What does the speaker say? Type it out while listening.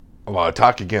a lot of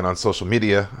talk again on social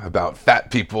media about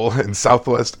fat people in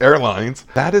Southwest Airlines.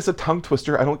 That is a tongue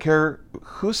twister. I don't care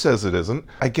who says it isn't.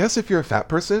 I guess if you're a fat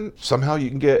person, somehow you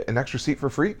can get an extra seat for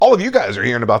free. All of you guys are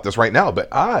hearing about this right now, but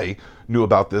I knew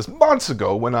about this months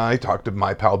ago when I talked to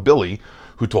my pal Billy,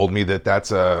 who told me that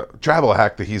that's a travel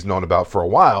hack that he's known about for a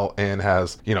while and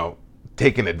has,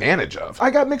 taken advantage of.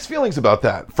 I got mixed feelings about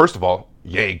that. First of all,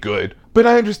 yay, good. But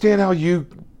I understand how you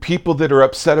people that are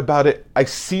upset about it, I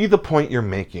see the point you're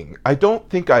making. I don't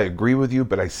think I agree with you,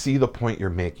 but I see the point you're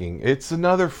making. It's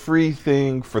another free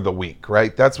thing for the week,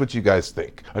 right? That's what you guys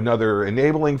think. Another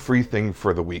enabling free thing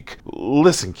for the week.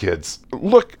 Listen, kids,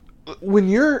 look, when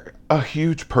you're a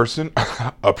huge person,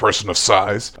 a person of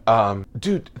size,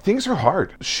 dude, things are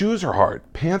hard. Shoes are hard.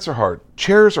 Pants are hard.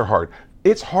 Chairs are hard.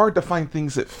 It's hard to find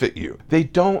things that fit you. They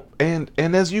don't, and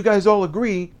as you guys all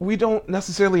agree, we don't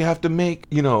necessarily have to make,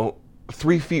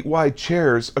 3 feet wide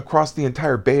chairs across the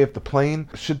entire bay of the plane.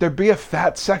 Should there be a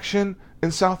fat section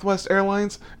in Southwest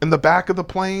Airlines in the back of the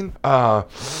plane?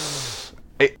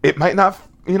 It might not,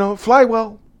 fly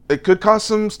well. It could cause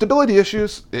some stability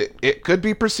issues. It could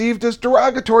be perceived as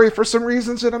derogatory for some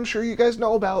reasons that I'm sure you guys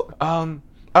know about. I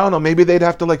don't know, maybe they'd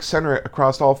have to center it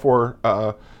across all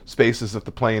 4 spaces of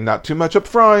the plane, not too much up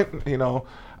front,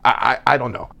 I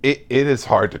don't know. It is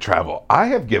hard to travel. I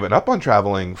have given up on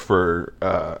traveling for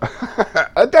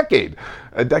a decade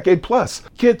plus.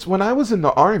 Kids, when I was in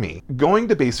the Army, going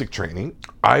to basic training,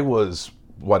 I was,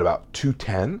 about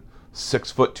 210?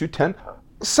 6 foot 210?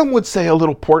 Some would say a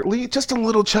little portly, just a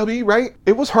little chubby, right?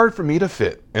 It was hard for me to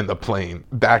fit in the plane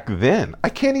back then. I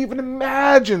can't even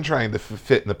imagine trying to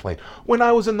fit in the plane. When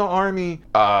I was in the Army,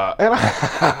 and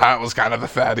I was kind of a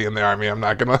fatty in the Army, I'm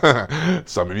not gonna,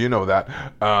 some of you know that,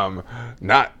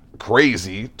 not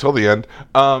crazy till the end.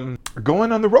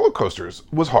 Going on the roller coasters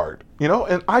was hard,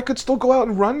 and I could still go out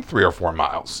and run 3 or 4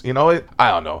 miles. I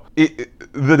don't know.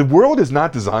 The world is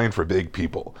not designed for big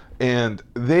people, and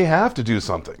they have to do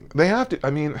something. They have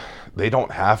to, they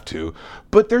don't have to,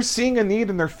 but they're seeing a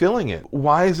need and they're filling it.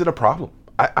 Why is it a problem?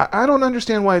 I don't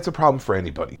understand why it's a problem for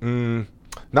anybody.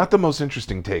 Not the most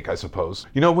interesting take, I suppose.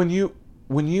 When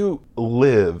you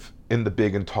live in the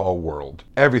big and tall world,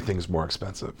 everything's more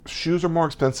expensive. Shoes are more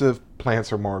expensive.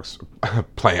 Plants are more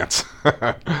plants.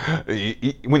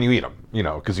 When you eat them,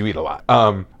 because you eat a lot.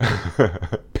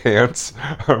 Pants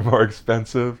are more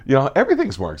expensive.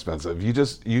 Everything's more expensive. You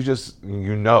just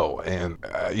and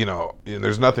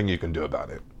there's nothing you can do about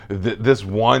it. This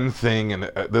one thing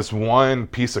and this one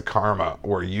piece of karma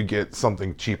where you get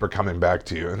something cheaper coming back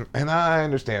to you, and I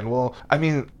understand. Well,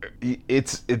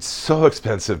 it's so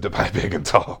expensive to buy big and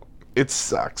tall. It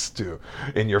sucks too.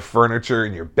 In your furniture,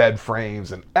 in your bed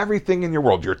frames, and everything in your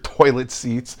world, your toilet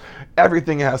seats,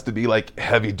 everything has to be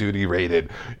heavy duty rated,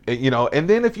 and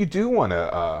then if you do want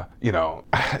to,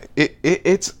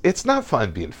 it's not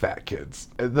fun being fat, kids.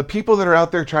 The people that are out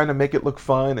there trying to make it look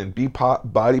fun and be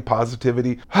body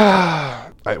positivity,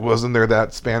 wasn't there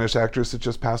that Spanish actress that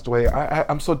just passed away?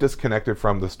 I'm so disconnected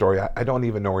from the story. I don't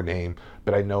even know her name,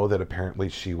 but I know that apparently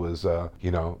she was,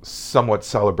 somewhat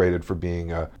celebrated for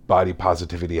being a body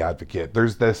positivity advocate.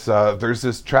 There's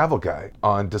this travel guy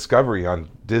on Discovery on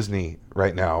Disney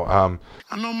right now.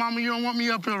 I know, Mama, you don't want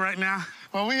me up here right now.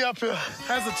 Well, we up here.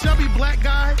 As a chubby black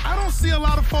guy, I don't see a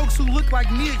lot of folks who look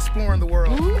like me exploring the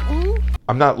world. Ooh.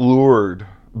 I'm not lured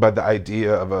by the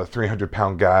idea of a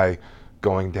 300-pound guy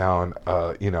going down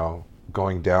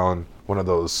one of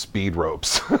those speed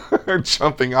ropes or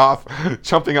jumping off on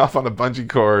a bungee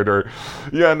cord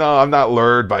I'm not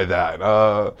lured by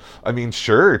that.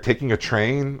 Sure, taking a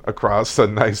train across a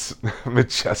nice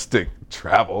majestic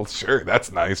travel, sure,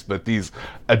 that's nice, but these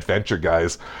adventure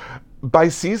guys, by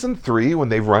season 3, when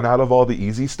they've run out of all the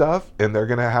easy stuff and they're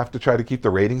going to have to try to keep the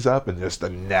ratings up and just a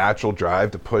natural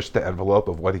drive to push the envelope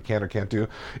of what he can or can't do,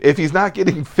 if he's not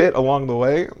getting fit along the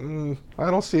way, I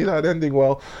don't see that ending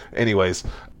well. Anyways,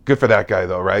 good for that guy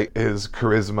though, right? His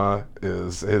charisma,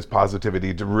 his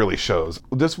positivity really shows.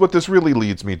 What this really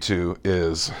leads me to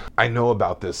is, I know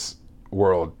about this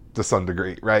world to some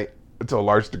degree, right? To a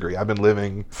large degree. I've been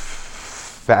living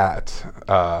fat.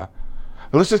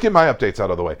 Let's just get my updates out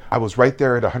of the way. I was right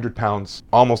there at 100 pounds,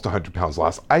 almost 100 pounds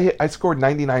lost. I scored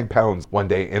 99 pounds one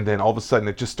day, and then all of a sudden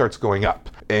it just starts going up.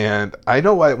 And I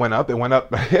know why it went up. It went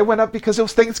up because it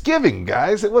was Thanksgiving,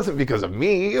 guys. It wasn't because of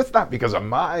me. It's not because of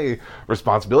my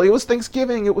responsibility. It was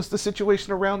Thanksgiving. It was the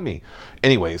situation around me.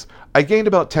 Anyways, I gained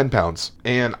about 10 pounds,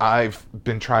 and I've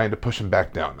been trying to push them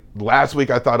back down. Last week,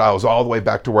 I thought I was all the way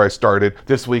back to where I started.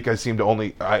 This week, I seem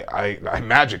to I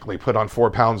magically put on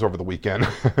 4 pounds over the weekend.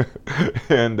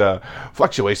 And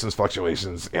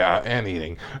fluctuations, yeah, and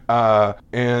eating.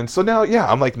 And so now,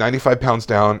 yeah, I'm like 95 pounds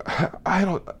down.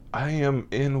 I am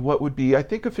in what would be, I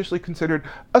think, officially considered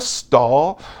a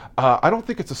stall. I don't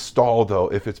think it's a stall,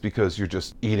 though, if it's because you're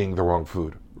just eating the wrong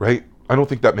food, right? I don't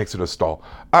think that makes it a stall.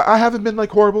 I haven't been like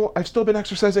horrible. I've still been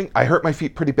exercising. I hurt my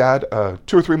feet pretty bad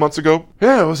 2 or 3 months ago.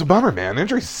 Yeah, it was a bummer, man.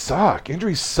 Injuries suck.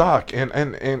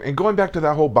 And going back to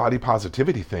that whole body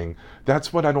positivity thing,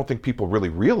 that's what I don't think people really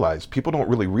realize. People don't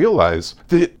really realize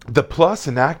that the plus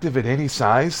and active at any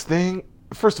size thing.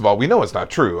 First of all, we know it's not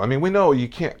true. I mean, we know you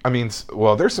can't,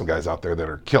 well, there's some guys out there that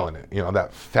are killing it. You know,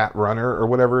 that fat runner or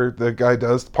whatever the guy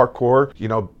does, parkour, you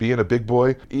know, being a big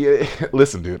boy. Yeah,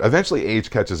 listen, dude, eventually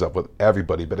age catches up with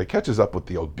everybody, but it catches up with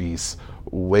the obese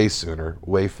way sooner,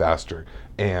 way faster.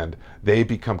 And they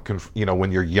become,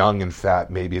 when you're young and fat,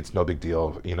 maybe it's no big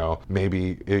deal.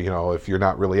 Maybe, if you're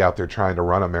not really out there trying to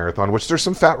run a marathon, which there's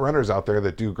some fat runners out there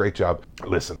that do a great job.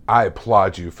 Listen, I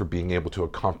applaud you for being able to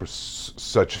accomplish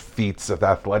such feats of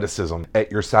athleticism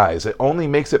at your size. It only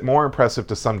makes it more impressive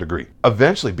to some degree.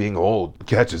 Eventually, being old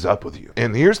catches up with you.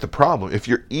 And here's the problem. If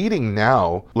you're eating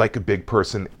now like a big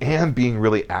person and being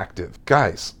really active,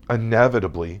 guys,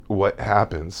 inevitably what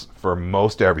happens for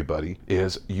most everybody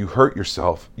is you hurt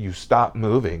yourself, you stop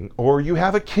moving, or you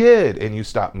have a kid and you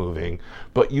stop moving,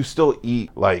 but you still eat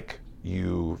like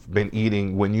you've been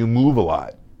eating when you move a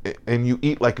lot, and you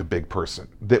eat like a big person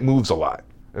that moves a lot.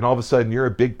 And all of a sudden you're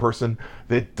a big person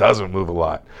that doesn't move a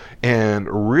lot.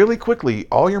 And really quickly,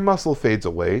 all your muscle fades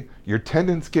away, your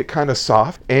tendons get kind of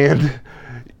soft, and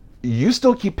you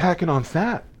still keep packing on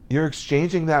fat. You're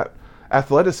exchanging that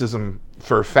athleticism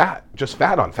for fat, just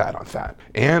fat on fat on fat.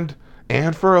 And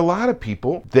for a lot of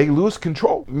people, they lose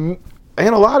control. And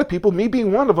a lot of people, me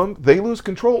being one of them, they lose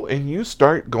control, and you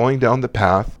start going down the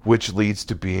path which leads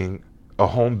to being a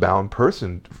homebound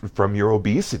person from your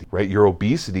obesity, right? Your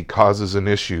obesity causes an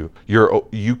issue.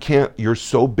 You're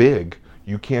so big,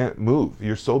 you can't move.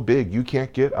 You're so big, you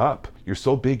can't get up. You're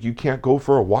so big, you can't go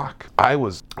for a walk. I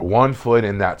was 1 foot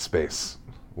in that space.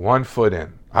 1 foot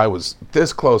in. I was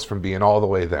this close from being all the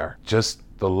way there. Just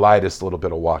the lightest little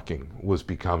bit of walking was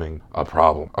becoming a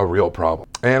problem, a real problem.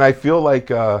 And I feel like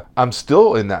I'm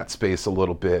still in that space a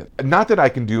little bit. Not that I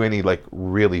can do any like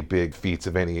really big feats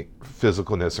of any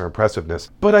physicalness or impressiveness,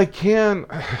 but I can,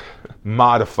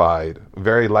 modified,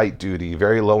 very light duty,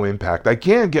 very low impact, I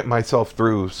can get myself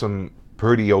through some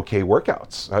pretty okay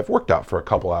workouts. I've worked out for a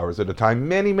couple hours at a time,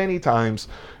 many times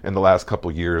in the last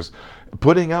couple years,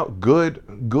 putting out good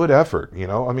effort.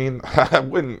 I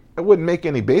wouldn't make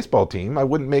any baseball team. I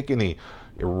wouldn't make any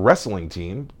wrestling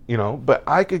team, but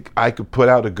I could put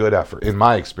out a good effort in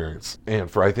my experience.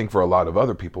 And I think for a lot of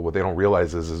other people, what they don't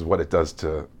realize is what it does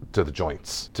to the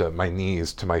joints, to my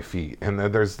knees, to my feet. And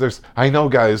then there's I know,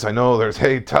 guys,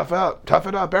 hey, tough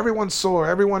it up. Everyone's sore.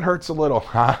 Everyone hurts a little.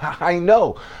 I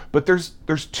know. But there's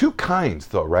 2 kinds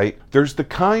though, right? There's the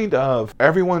kind of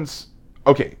everyone's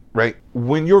okay, right?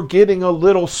 When you're getting a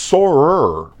little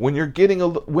sorer, when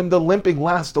the limping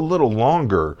lasts a little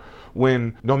longer,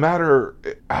 when no matter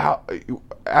how,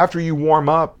 after you warm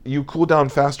up, you cool down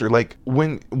faster. Like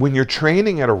when you're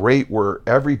training at a rate where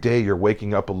every day you're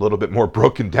waking up a little bit more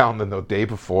broken down than the day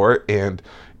before, and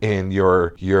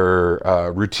your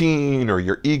routine or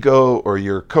your ego or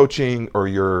your coaching or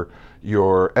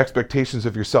your expectations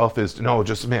of yourself is, no,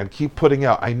 just, man, keep putting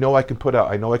out. I know I can put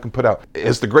out.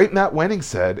 As the great Matt Wenning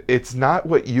said, it's not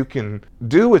what you can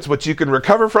do, it's what you can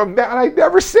recover from. Matt, I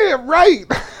never say it right.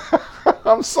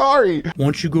 I'm sorry.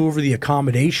 Once you go over the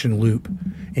accommodation loop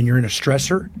and you're in a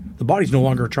stressor, the body's no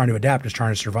longer trying to adapt, it's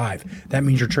trying to survive. That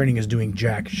means your training is doing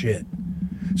jack shit.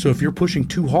 So if you're pushing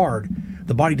too hard,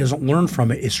 the body doesn't learn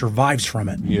from it, it survives from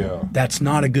it. Yeah. That's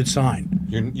not a good sign.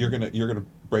 You're gonna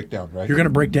break down, right? You're gonna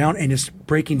break down, and it's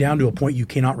breaking down to a point you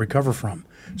cannot recover from.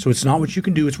 So it's not what you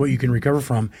can do, it's what you can recover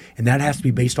from. And that has to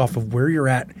be based off of where you're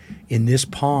at in this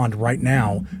pond right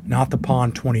now, not the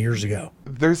pond 20 years ago.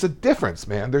 There's a difference,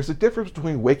 man. There's a difference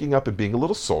between waking up and being a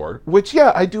little sore, which,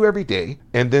 yeah, I do every day.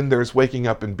 And then there's waking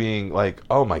up and being like,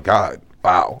 oh my God,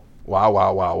 wow.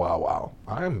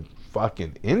 I'm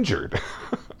fucking injured.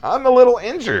 I'm a little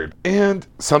injured. And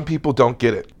some people don't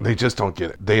get it. They just don't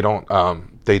get it.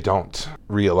 They don't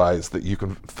realize that you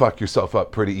can fuck yourself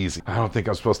up pretty easy. I don't think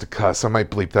I'm supposed to cuss. I might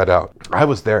bleep that out. I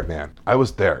was there, man. I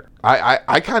was there.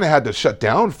 I kind of had to shut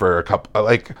down for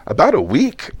about a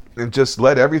week and just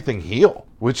let everything heal,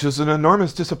 which is an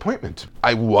enormous disappointment.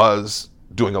 I was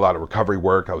doing a lot of recovery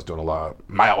work. I was doing a lot of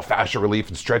myofascial relief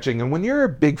and stretching. And when you're a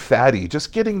big fatty,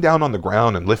 just getting down on the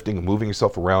ground and lifting and moving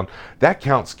yourself around, that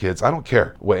counts, kids. I don't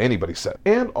care what anybody said.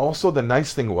 And also the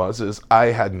nice thing is I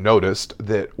had noticed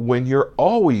that when you're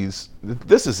always,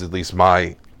 this is at least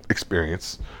my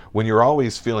experience, when you're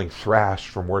always feeling thrashed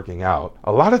from working out,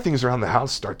 a lot of things around the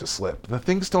house start to slip.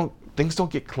 Things don't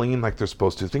get clean like they're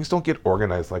supposed to. Things don't get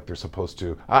organized like they're supposed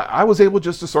to. I was able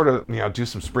just to sort of, do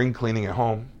some spring cleaning at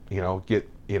home,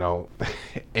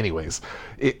 anyways,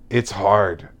 it's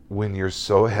hard when you're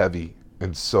so heavy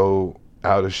and so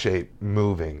out of shape.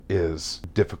 Moving is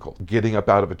difficult. Getting up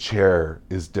out of a chair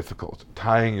is difficult.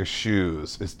 Tying your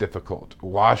shoes is difficult.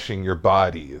 Washing your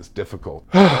body is difficult.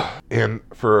 And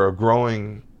for a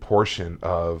growing portion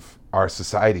of our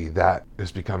society, that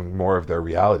is becoming more of their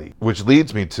reality, which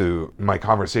leads me to my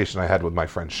conversation I had with my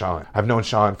friend Sean. I've known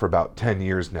Sean for about 10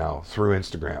 years now through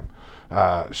Instagram.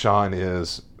 Sean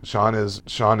is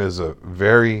a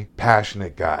very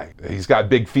passionate guy. He's got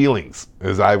big feelings,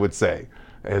 as I would say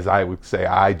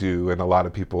I do, and a lot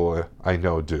of people I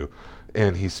know do.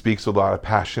 And he speaks with a lot of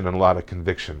passion and a lot of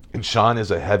conviction. And Sean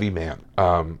is a heavy man.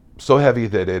 So heavy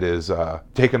that it has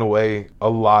taken away a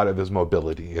lot of his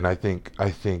mobility. And I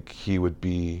think he would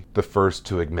be the first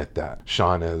to admit that.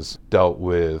 Sean has dealt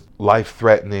with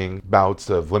life-threatening bouts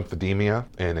of lymphedema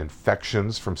and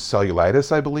infections from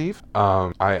cellulitis, I believe.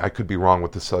 I could be wrong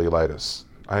with the cellulitis.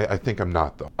 I think I'm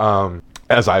not, though.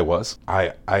 As I was.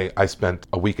 I spent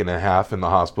a week and a half in the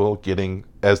hospital getting,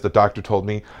 as the doctor told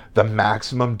me, the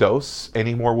maximum dose.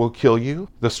 Any more will kill you.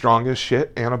 The strongest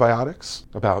shit, antibiotics,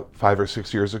 about 5 or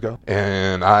 6 years ago.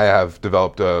 And I have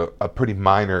developed a pretty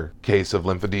minor case of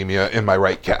lymphedema in my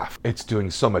right calf. It's doing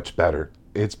so much better.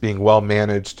 It's being well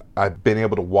managed. I've been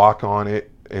able to walk on it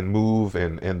and move,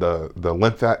 and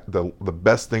the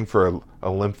best thing for a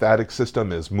lymphatic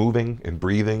system is moving and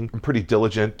breathing. I'm pretty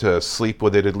diligent to sleep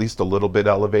with it at least a little bit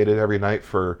elevated every night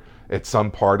at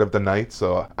some part of the night.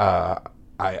 So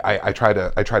I try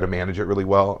to manage it really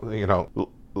well.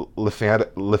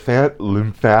 Lymphatic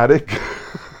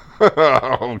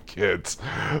oh, kids.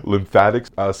 Lymphatic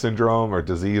syndrome or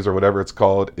disease or whatever it's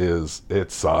called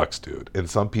it sucks, dude. And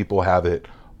some people have it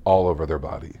all over their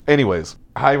body. Anyways,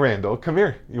 hi Randall, come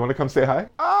here. You want to come say hi?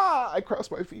 I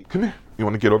crossed my feet. Come here. You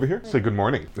want to get over here? Say good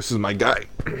morning. This is my guy.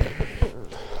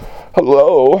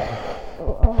 Hello.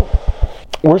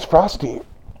 Where's Frosty?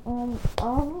 I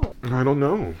don't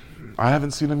know. I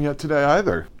haven't seen him yet today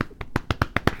either.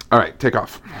 All right, take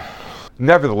off.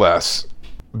 Nevertheless,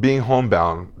 being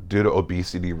homebound due to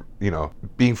obesity,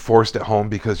 being forced at home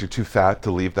because you're too fat to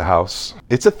leave the house,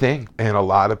 it's a thing. And a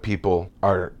lot of people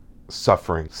are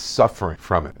suffering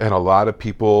from it. And a lot of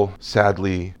people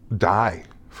sadly die,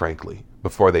 frankly,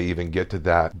 before they even get to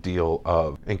that deal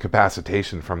of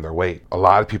incapacitation from their weight. A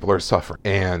lot of people are suffering,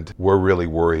 and we're really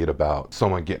worried about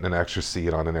someone getting an extra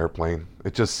seat on an airplane.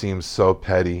 It just seems so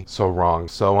petty, so wrong,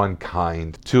 so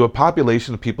unkind to a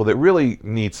population of people that really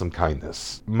need some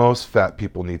kindness. Most fat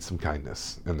people need some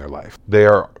kindness in their life. They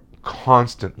are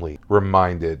constantly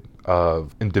reminded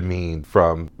of and demeaned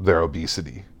from their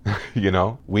obesity.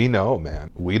 We know, man.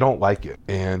 We don't like it.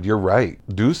 And you're right.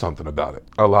 Do something about it.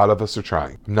 A lot of us are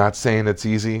trying. I'm not saying it's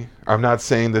easy. I'm not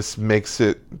saying this makes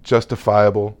it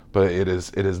justifiable, but it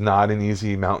is not an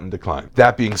easy mountain to climb.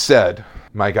 That being said,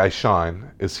 my guy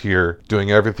Sean is here doing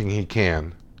everything he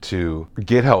can to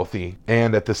get healthy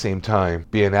and at the same time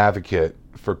be an advocate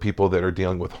for people that are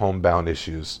dealing with homebound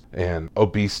issues and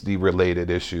obesity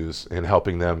related issues, and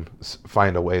helping them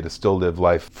find a way to still live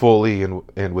life fully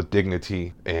and with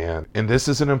dignity. And this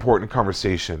is an important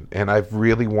conversation, and I've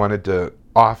really wanted to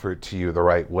offer it to you the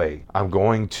right way. I'm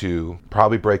going to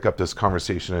probably break up this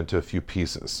conversation into a few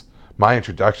pieces. My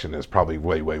introduction is probably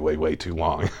way too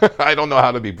long. I don't know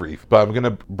how to be brief, but I'm going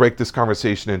to break this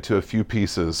conversation into a few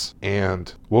pieces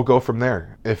and we'll go from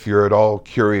there. If you're at all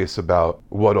curious about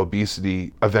what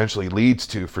obesity eventually leads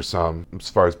to for some, as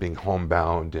far as being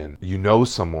homebound, and you know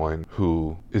someone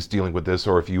who is dealing with this,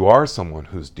 or if you are someone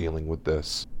who's dealing with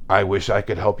this, I wish I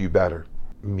could help you better.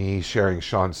 Me sharing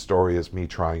Sean's story is me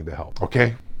trying to help.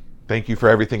 Okay? Thank you for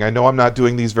everything. I know I'm not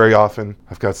doing these very often.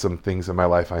 I've got some things in my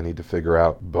life I need to figure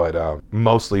out, but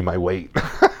mostly my weight.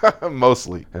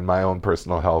 mostly in my own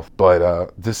personal health.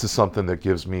 But this is something that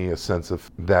gives me a sense of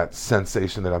that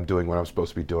sensation that I'm doing what I'm supposed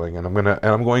to be doing, and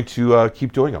I'm going to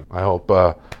keep doing them. I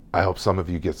hope some of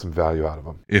you get some value out of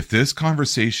them. If this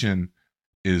conversation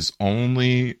is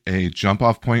only a jump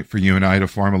off point for you and I to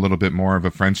form a little bit more of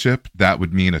a friendship, that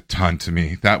would mean a ton to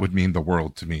me. That would mean the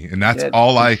world to me. And that's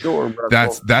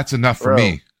that's enough for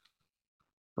me.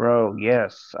 Bro,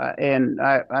 yes. I mean,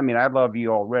 I love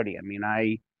you already. I mean,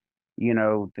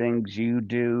 things you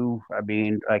do, I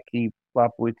mean, I keep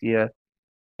up with you,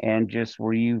 and just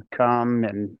where you've come,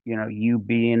 and, you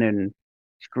being in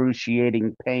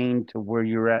excruciating pain to where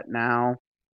you're at now.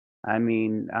 I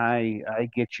mean, I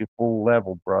get you full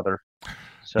level, brother.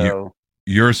 So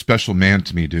you're a special man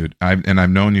to me, dude. I've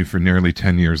known you for nearly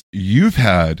 10 years. You've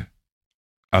had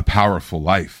a powerful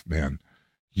life, man.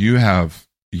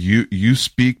 You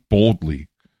speak boldly,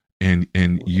 and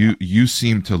you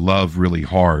seem to love really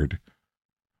hard.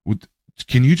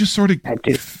 Can you just sort of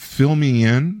fill me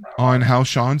in on how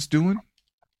Sean's doing?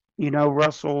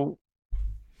 Russell,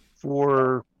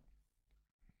 for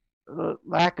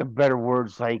lack of better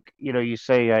words, like, you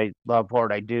say I love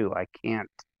hard, I do. I can't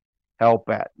help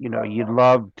it. You'd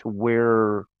love to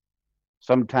where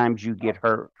sometimes you get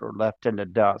hurt or left in the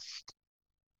dust.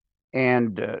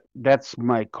 And that's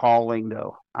my calling,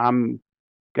 though. I'm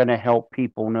going to help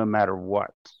people no matter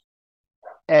what.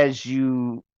 As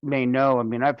you may know, I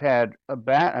mean, I've had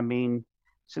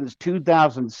since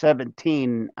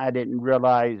 2017, I didn't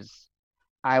realize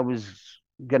I was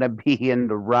going to be in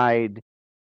the ride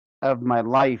of my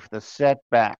life, the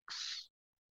setbacks.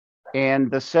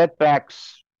 And the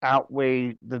setbacks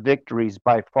outweigh the victories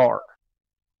by far.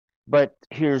 But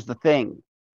here's the thing.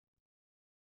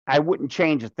 I wouldn't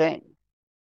change a thing,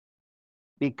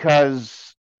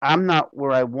 because I'm not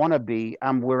where I want to be.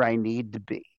 I'm where I need to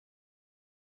be.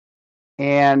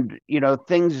 And,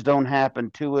 things don't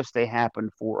happen to us. They happen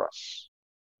for us.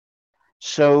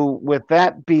 So with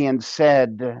that being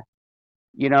said,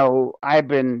 I've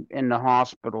been in the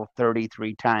hospital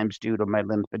 33 times due to my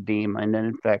lymphedema and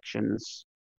infections,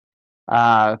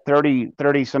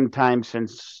 30 sometimes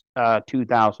since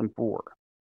 2004.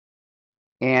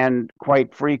 And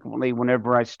quite frequently,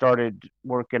 whenever I started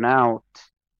working out,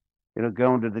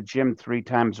 going to the gym 3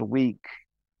 times a week,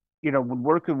 when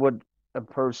working with a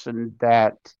person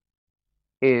that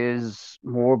is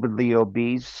morbidly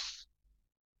obese,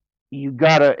 you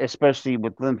gotta, especially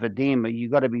with lymphedema, you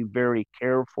gotta be very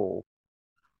careful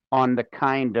on the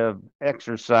kind of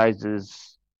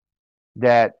exercises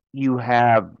that you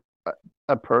have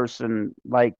a person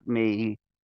like me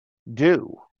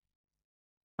do.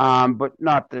 But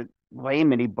not to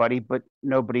blame anybody, but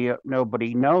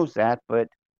nobody knows that, but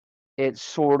it's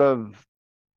sort of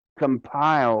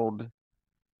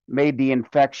made the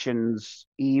infections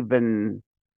even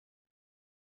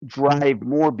drive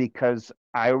more, because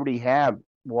I already have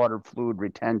water fluid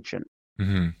retention.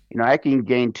 Mm-hmm. I can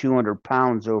gain 200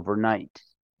 pounds overnight.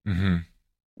 Mm-hmm.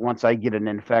 Once I get an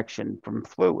infection from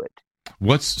fluid.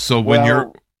 What's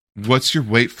your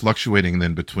weight fluctuating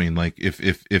then between, like,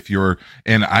 if you're,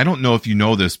 and I don't know if you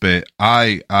know this, but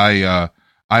I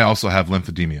also have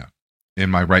lymphedema in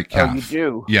my right calf. Oh, you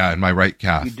do? Yeah, in my right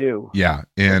calf. You do? Yeah,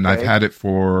 and okay. I've had it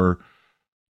for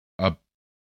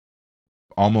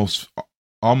almost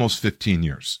 15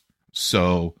 years.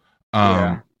 So,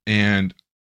 and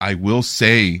I will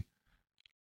say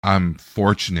I'm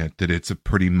fortunate that it's a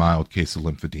pretty mild case of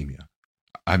lymphedema.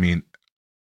 I mean,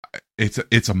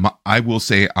 I will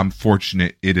say I'm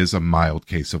fortunate it is a mild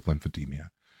case of lymphedema.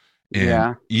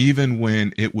 And even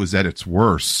when it was at its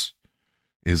worst,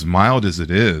 as mild as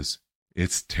it is,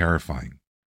 it's terrifying.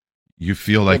 You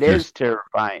feel like it is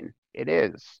terrifying. It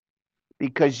is,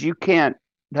 because you can't,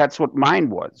 that's what mine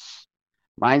was.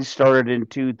 Mine started in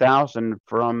 2000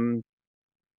 from,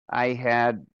 I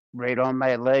had right on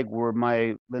my leg where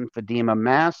my lymphedema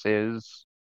mass is,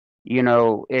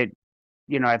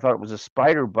 I thought it was a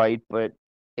spider bite, but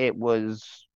it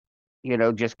was,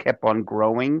 just kept on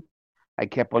growing. I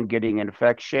kept on getting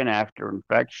infection after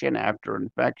infection after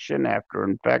infection after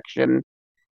infection.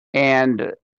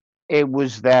 And it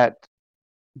was that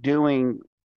doing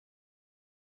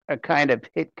a kind of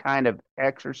HIIT kind of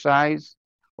exercise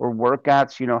or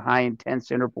workouts, high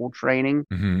intense interval training,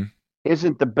 mm-hmm.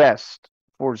 isn't the best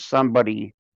for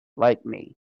somebody like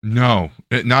me. No,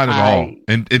 not at all.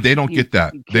 And they don't get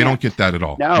that. They don't get that at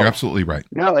all. No, you're absolutely right.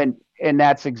 No, and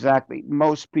that's exactly,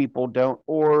 most people don't,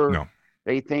 or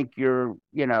they think you're,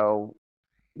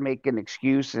 making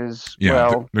excuses. Yeah,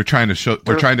 well, they're trying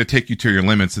to take you to your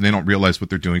limits, and they don't realize what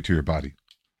they're doing to your body.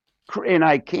 And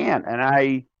I can't. And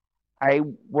I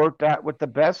worked out with the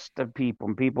best of people,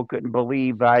 and people couldn't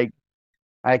believe I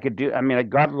could do. I mean, I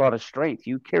got a lot of strength.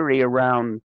 You carry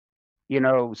around,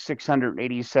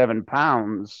 687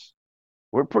 pounds.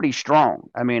 We're pretty strong.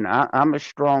 I mean, I'm a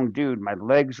strong dude. My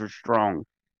legs are strong,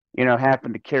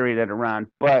 happen to carry that around.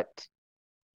 But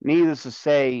needless to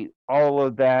say, all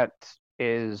of that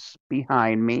is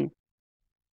behind me.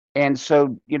 And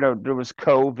so, there was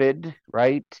COVID,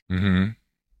 right? Mm-hmm.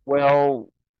 Well,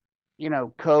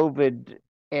 COVID,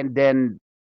 and then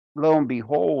lo and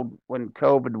behold, when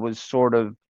COVID was sort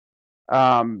of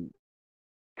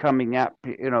coming up,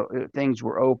 things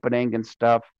were opening and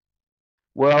stuff.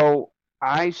 Well,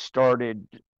 I started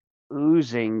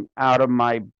oozing out of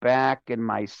my back and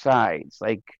my sides,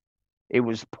 like it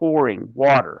was pouring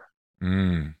water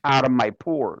out of my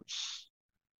pores.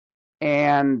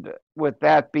 And with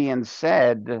that being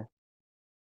said,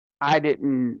 I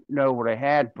didn't know what I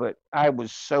had, but I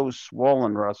was so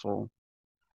swollen, Russell.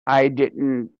 I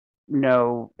didn't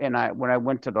know. And when I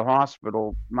went to the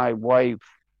hospital, my wife,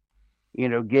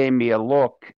 gave me a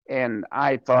look, and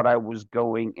I thought I was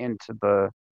going into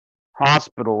the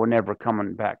hospital and never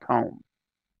coming back home.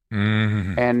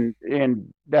 Mm-hmm.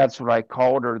 And that's what I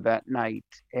called her that night.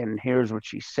 And here's what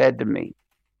she said to me.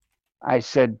 I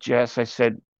said, Jess,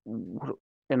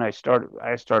 and I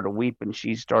started weeping.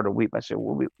 She started weeping. I said,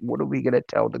 what are we going to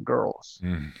tell the girls?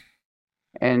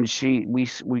 And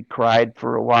we cried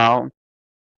for a while,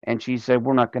 and she said,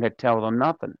 we're not going to tell them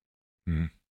nothing.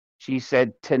 She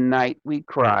said, tonight we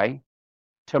cry,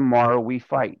 tomorrow we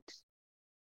fight.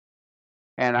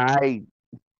 And I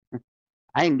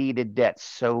needed that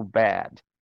so bad,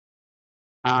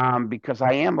 because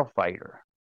I am a fighter.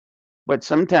 But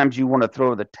sometimes you want to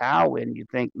throw the towel in. You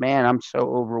think, man, I'm so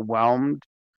overwhelmed.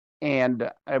 And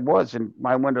I was. And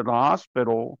I went to the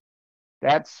hospital.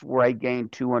 That's where I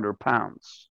gained 200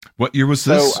 pounds. What year was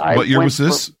this? What year was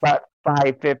this?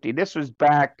 550. This was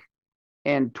back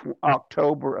in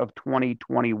October of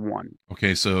 2021.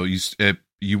 Okay, so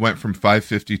you went from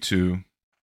 552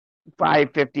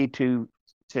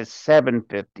 to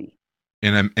 750.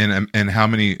 And how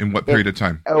many, in what period of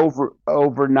time?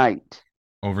 Overnight.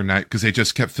 Overnight, because they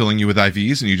just kept filling you with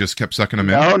IVs and you just kept sucking them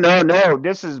in? No.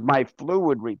 This is my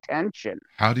fluid retention.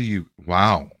 How do you,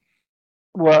 wow.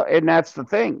 Well, and that's the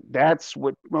thing. That's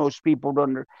what most people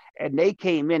don't. And they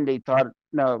came in, they thought,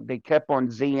 no, they kept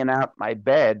on Zing out my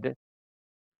bed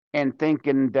and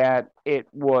thinking that it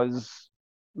was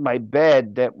my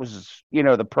bed that was,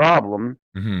 the problem.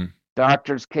 Mm-hmm.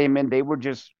 Doctors came in, they were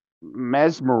just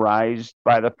mesmerized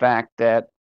by the fact that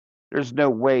there's no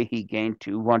way he gained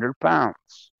 200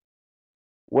 pounds.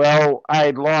 Well, I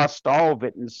lost all of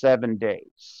it in 7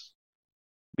 days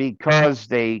because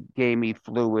they gave me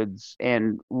fluids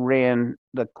and ran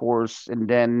the course, and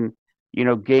then,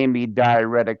 gave me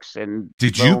diuretics. And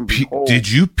did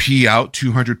you pee out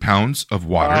 200 pounds of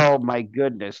water? Oh my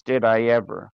goodness, did I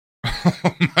ever?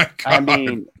 Oh my God. I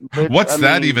mean, what's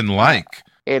that even like?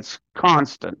 It's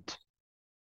constant.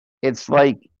 It's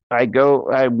like I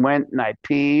went and I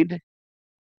peed,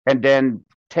 and then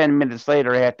 10 minutes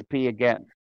later I had to pee again.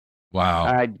 Wow.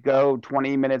 I'd go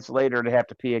 20 minutes later to have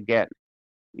to pee again.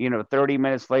 30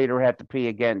 minutes later I had to pee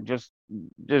again. Just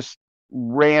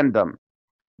random.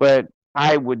 But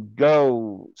I would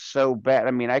go so bad.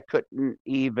 I mean, I couldn't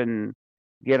even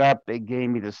get up. They gave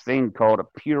me this thing called a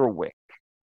PureWick,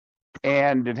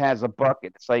 and it has a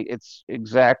bucket. It's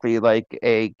exactly like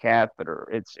a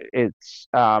catheter. It's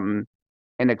an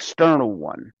external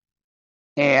one.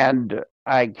 And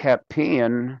I kept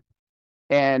peeing,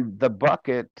 and the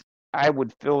bucket, I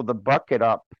would fill the bucket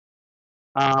up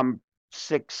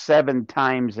 6-7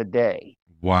 times a day.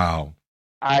 Wow.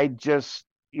 I just,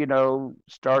 it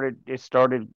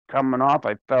started coming off.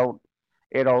 I felt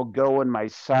it all go in my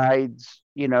sides,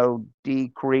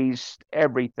 decreased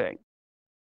everything.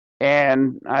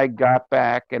 And I got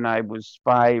back, and I was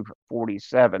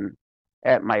 547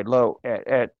 at my low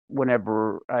at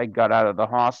whenever I got out of the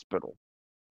hospital.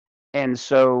 And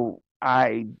so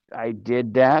I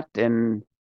did that, and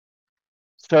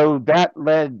so that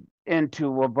led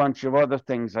into a bunch of other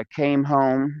things. I came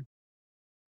home,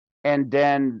 and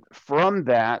then from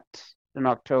that, in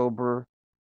October,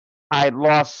 I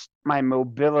lost my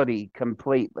mobility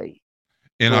completely.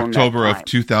 In October of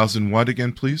 2000 what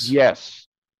again, please? Yes.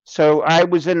 So I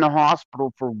was in the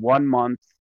hospital for 1 month.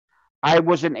 I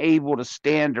wasn't able to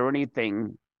stand or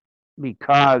anything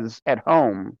at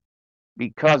home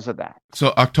because of that.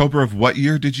 So October of what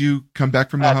year did you come back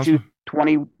from the hospital?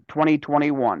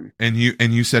 2021. And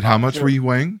you said how much were you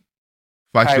weighing?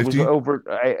 550?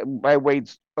 I weighed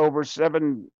over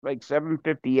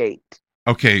 758.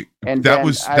 Okay, And that then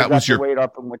was I that got was the your weight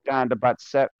up and went down to about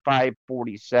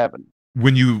 547.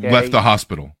 when you Okay. left the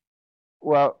hospital.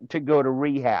 Well, to go to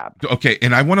rehab. Okay,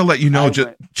 and I want to let you know, I just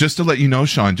went- just to let you know,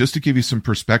 Sean, just to give you some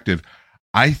perspective,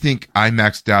 I think I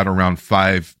maxed out around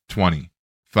 520,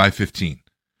 515.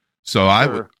 So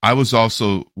Sure. I was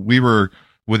also, we were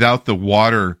without the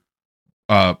water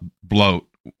bloat,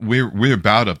 we're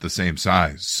about up the same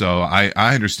size. So I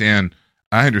understand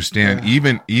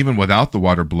even without the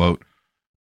water bloat,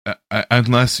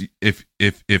 unless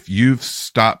if you've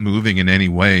stopped moving in any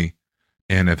way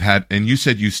and have had, and you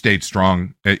said you stayed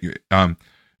strong at your,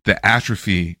 the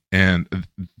atrophy and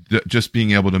just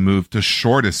being able to move the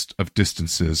shortest of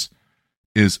distances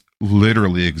is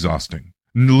literally exhausting,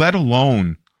 let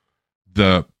alone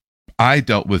I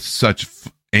dealt with such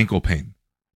ankle pain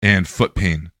and foot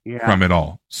pain Yeah. from it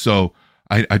all. So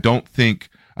I don't think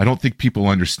people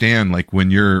understand, like,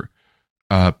 when you're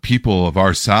people of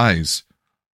our size,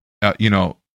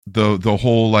 the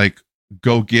whole, like,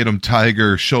 go get 'em,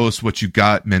 tiger, show us what you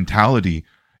got mentality.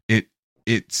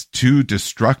 It's too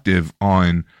destructive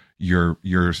on your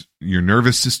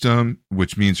nervous system,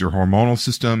 which means your hormonal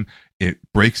system. It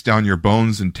breaks down your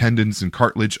bones and tendons and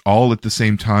cartilage all at the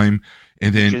same time,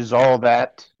 and then Which is all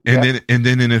that. and Yep.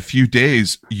 then in a few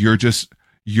days you're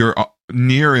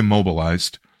near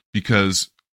immobilized, because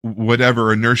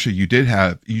whatever inertia you did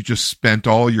have, you just spent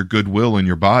all your goodwill in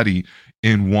your body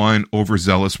in one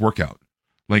overzealous workout.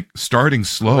 Like, starting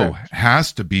slow Correct.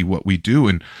 has to be what we do,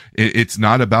 and it's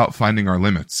not about finding our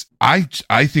limits. I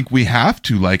think we have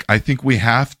to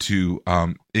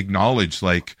acknowledge,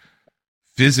 like,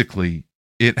 physically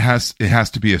it has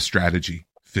to be a strategy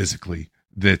physically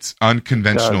that's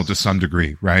unconventional does. to some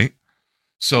degree, right?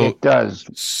 So It does.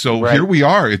 Right. here we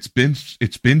are. It's been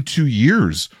 2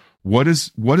 years. What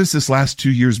is this last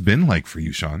 2 years been like for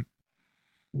you, Sean?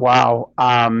 Wow.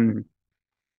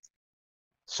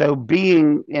 So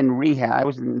being in rehab, I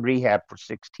was in rehab for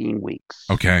 16 weeks.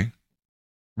 Okay.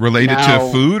 Related Now-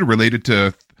 to food, related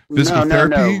to physical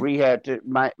therapy? No. Rehab to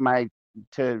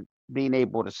to being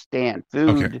able to stand.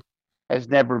 Food has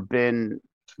never been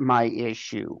my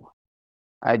issue.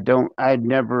 I'd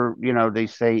never, they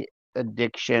say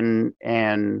addiction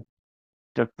and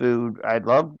to food. I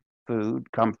love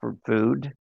food, comfort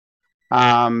food.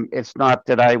 It's not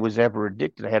that I was ever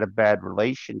addicted. I had a bad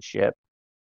relationship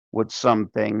with some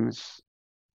things.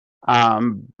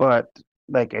 But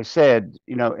like I said,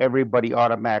 everybody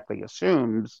automatically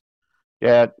assumes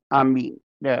that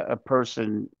a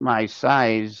person my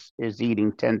size is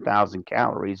eating 10,000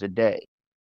 calories a day.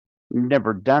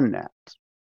 Never done that.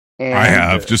 And, I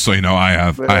have, just so you know, I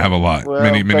have a lot, well,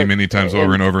 many times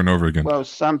over and over and over again. Well,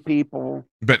 some people.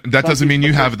 But that doesn't mean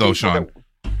you have, though, Sean.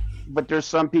 But there's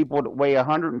some people that weigh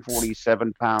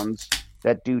 147 pounds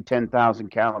that do 10,000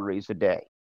 calories a day.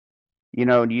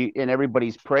 And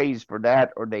everybody's praised for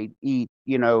that, or they eat,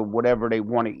 whatever they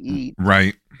want to eat.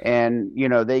 Right. And,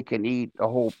 they can eat a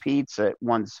whole pizza at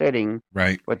one sitting.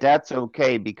 Right. But that's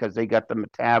okay because they got the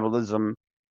metabolism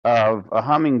of a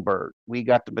hummingbird. We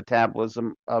got the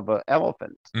metabolism of an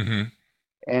elephant. Mm-hmm.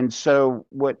 And so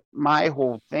what my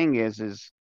whole thing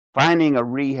is finding a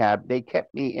rehab. They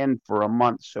kept me in for a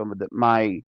month so that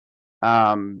my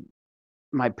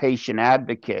patient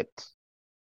advocate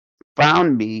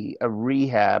found me a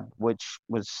rehab, which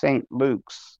was St.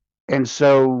 Luke's. And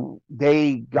so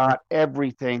they got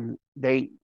everything.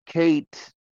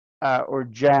 Kate or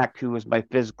Jack, who was my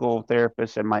physical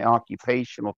therapist and my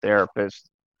occupational therapist,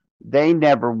 they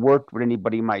never worked with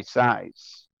anybody my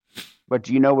size. But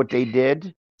do you know what they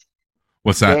did?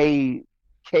 What's that?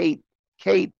 Kate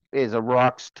is a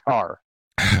rock star.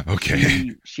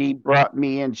 Okay. She brought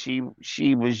me in. She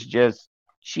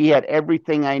had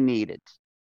everything I needed.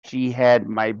 She had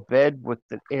my bed with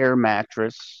the air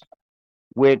mattress,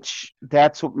 which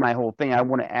that's what my whole thing. I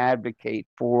want to advocate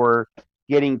for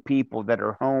getting people that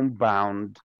are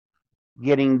homebound,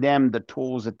 getting them the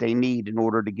tools that they need in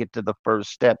order to get to the first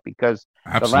step, because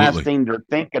Absolutely. the last thing they're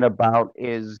thinking about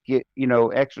is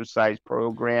exercise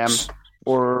program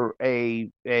or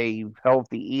a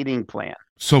healthy eating plan.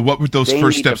 So what would those They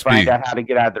first need steps to find be? out how to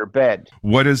get out of their bed.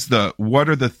 What are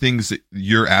the things that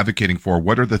you're advocating for?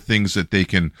 What are the things that they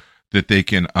can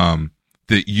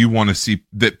that you want to see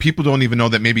that people don't even know,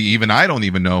 that maybe even I don't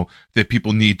even know, that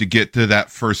people need to get to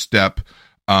that first step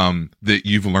that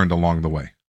you've learned along the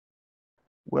way?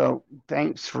 Well,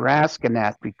 thanks for asking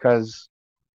that, because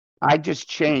I just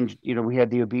changed. We had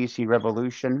the obesity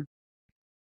revolution.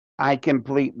 I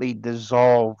completely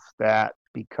dissolved that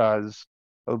because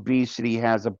obesity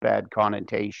has a bad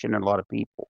connotation in a lot of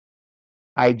people.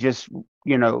 I just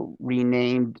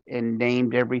renamed and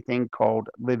named everything called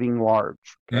living large.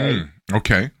 Okay.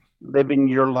 Okay. Living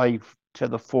your life to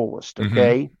the fullest. Mhm.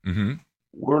 Okay. Mm-hmm.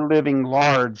 We're living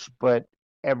large, but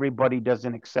everybody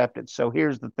doesn't accept it. So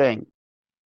here's the thing.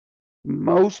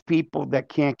 Most people that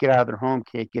can't get out of their home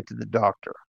can't get to the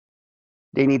doctor.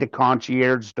 They need a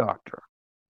concierge doctor,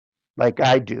 like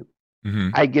I do. Mm-hmm.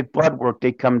 I get blood work.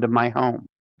 They come to my home.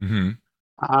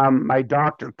 Mm-hmm. My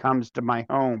doctor comes to my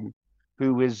home,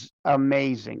 who is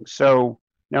amazing. So,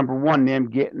 number one, them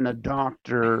getting a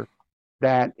doctor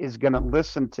that is going to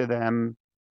listen to them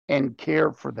and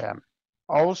care for them.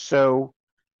 Also,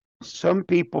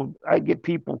 I get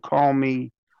people call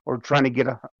me or trying to get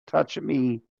a touch of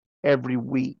me every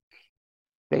week.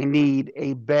 They need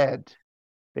a bed.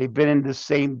 They've been in the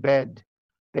same bed.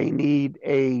 They need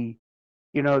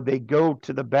they go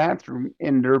to the bathroom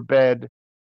in their bed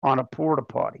on a porta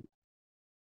potty.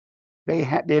 They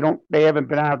haven't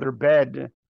been out of their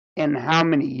bed in how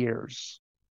many years?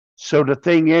 So the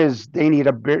thing is, they need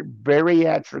a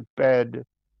bariatric bed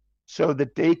so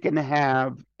that they can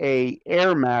have a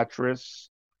air mattress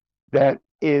that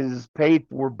is paid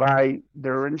for by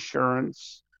their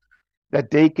insurance, that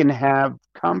they can have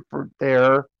comfort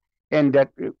there, and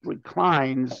that it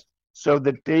reclines so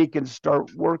that they can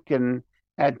start working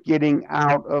at getting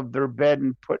out of their bed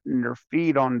and putting their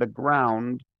feet on the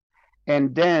ground.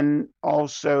 And then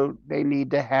also they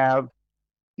need to have,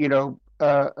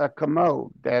 a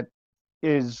commode that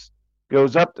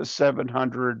goes up to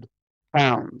 700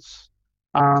 pounds.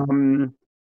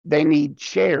 They need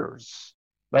chairs.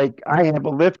 Like I have a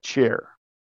lift chair.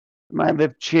 My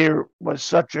lift chair was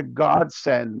such a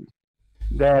godsend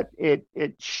that it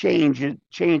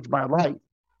changed my life.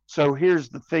 So here's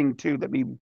the thing too, let me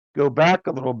go back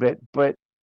a little bit, but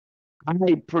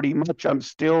I'm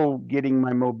still getting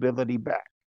my mobility back.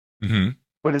 Mm-hmm.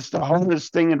 But it's the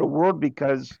hardest thing in the world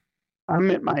because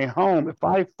I'm at my home. If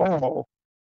I fall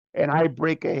and I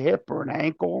break a hip or an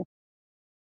ankle,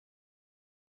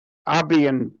 I'll be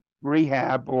in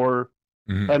rehab or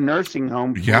a nursing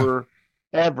home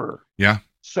forever. Yeah.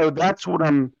 So that's what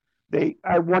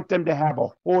I want them to have a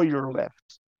Hoyer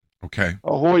lift. Okay.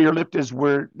 A Hoyer lift is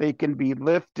where they can be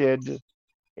lifted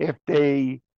if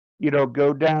they,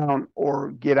 go down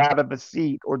or get out of a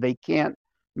seat, or they can't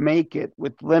make it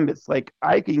with limits. Like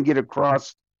I can get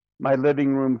across my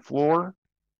living room floor,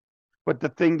 but the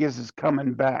thing is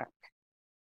coming back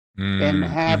and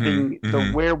having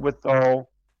the wherewithal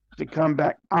to come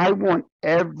back. I want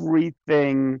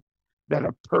everything that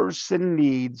a person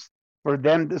needs for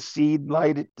them to see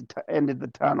light at the end of the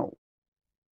tunnel.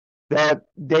 That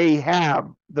they have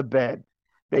the bed,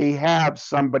 they have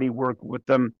somebody work with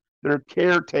them, their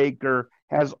caretaker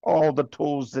has all the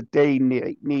tools that they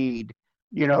need,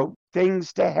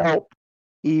 things to help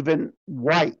even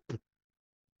wipe.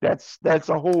 That's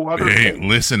a whole other thing.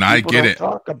 Listen, People I get it.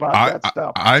 Talk about that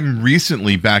stuff. I'm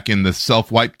recently back in the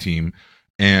self-wipe team,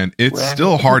 and it's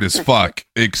still hard as fuck.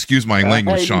 Excuse my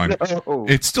language, Sean.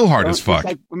 It's still hard as fuck. It's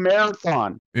like a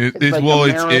marathon. I've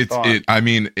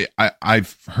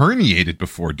herniated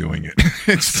before doing it.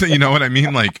 It's, you know what I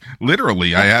mean? Like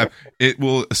literally, it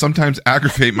will sometimes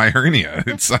aggravate my hernia.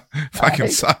 It's fucking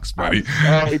sucks, buddy.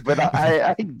 I'm sorry, but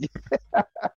I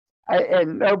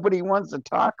and nobody wants to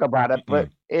talk about it, but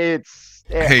I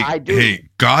do. Hey,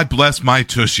 God bless my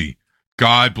tushy.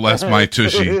 God bless my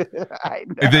tushy.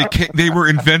 They were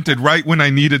invented right when I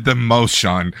needed them most,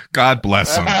 Sean. God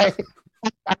bless them.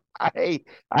 I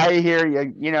hear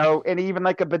you. And even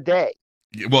like a bidet.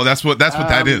 Well, that's what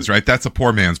that is, right? That's a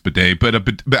poor man's bidet, but I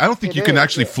don't think you can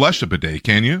actually flush a bidet,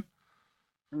 can you?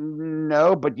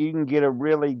 No, but you can get a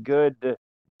really good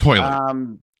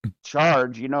toilet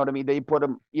charge. You know what I mean? They put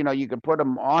them. You can put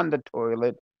them on the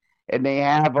toilet. And they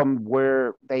have them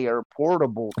where they are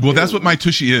portable. Well, that's what my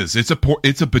tushy is. It's a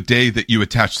bidet that you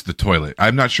attach to the toilet.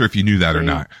 I'm not sure if you knew that or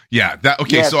not. Yeah.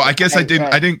 Okay. Yes, so I guess I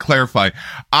didn't clarify.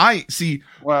 I see.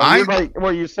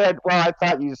 Well, you said. Well, I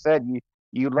thought you said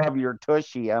you love your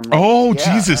tushy. I'm like,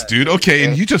 Jesus, dude. Okay,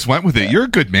 and you just went with it. You're a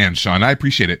good man, Sean. I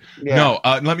appreciate it. Yeah. No,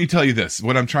 let me tell you this.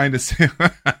 What I'm trying to say.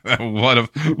 what a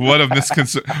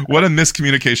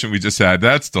miscommunication we just had.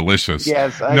 That's delicious.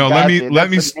 Yes.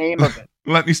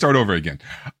 Let me start over again.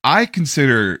 I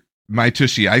consider my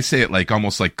tushy, I say it like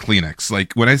almost like Kleenex.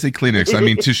 Like when I say Kleenex, I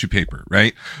mean tissue paper,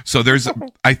 right? So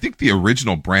I think the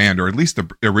original brand, or at least the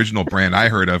original brand I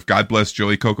heard of, God bless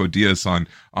Joey Coco Diaz on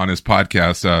his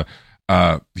podcast.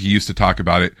 He used to talk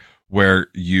about it, where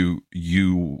you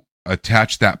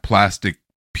attach that plastic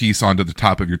piece onto the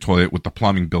top of your toilet with the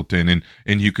plumbing built in,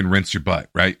 and you can rinse your butt,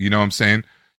 right? You know what I'm saying?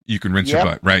 You can rinse your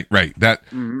butt, right? That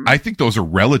I think those are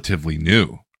relatively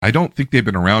new. I don't think they've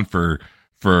been around for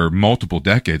multiple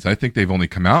decades. I think they've only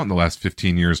come out in the last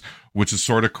 15 years, which is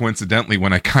sort of coincidentally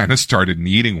when I kind of started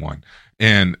needing one.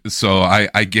 And so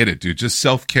I get it, dude. Just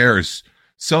self-care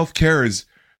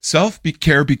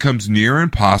becomes near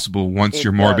impossible once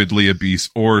you're morbidly obese,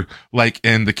 or like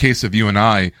in the case of you and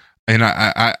I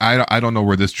don't know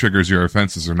where this triggers your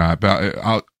offenses or not,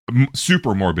 but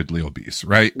super morbidly obese,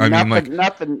 right? I mean, like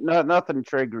nothing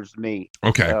triggers me.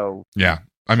 Okay. So, yeah.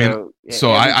 I mean,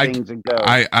 so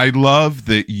I love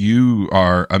that you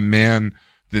are a man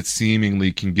that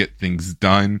seemingly can get things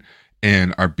done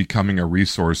and are becoming a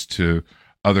resource to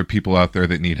other people out there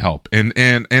that need help. And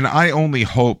I only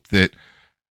hope that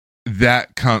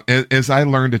as I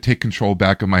learn to take control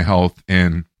back of my health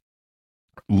and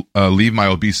leave my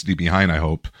obesity behind, I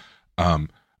hope,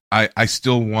 I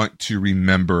still want to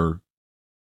remember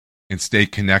and stay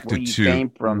connected to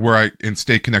where I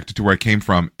came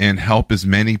from, and help as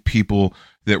many people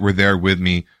that were there with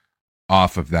me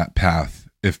off of that path,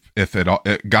 if at all,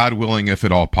 God willing, if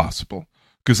at all possible.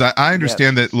 Because I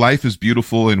understand that life is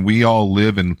beautiful and we all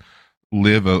live a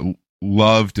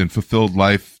loved and fulfilled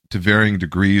life to varying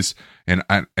degrees.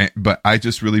 But I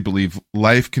just really believe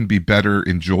life can be better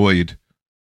enjoyed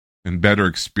and better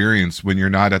experienced when you're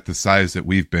not at the size that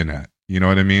we've been at. You know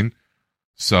what I mean?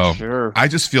 So sure. I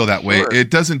just feel that way.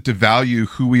 It doesn't devalue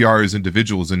who we are as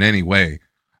individuals in any way.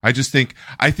 I think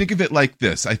of it like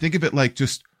this. I think of it like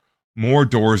just more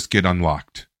doors get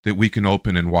unlocked that we can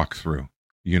open and walk through,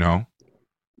 you know?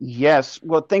 Yes.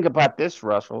 Well, think about this,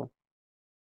 Russell,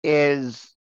 is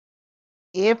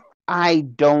if I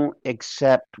don't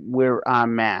accept where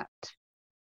I'm at,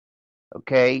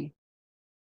 okay?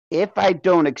 If I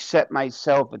don't accept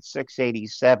myself at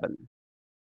 687,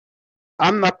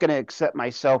 I'm not going to accept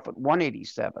myself at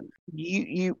 187.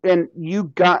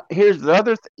 Here's the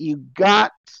other thing. You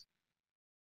got,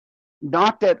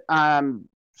 not that I'm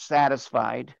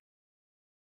satisfied.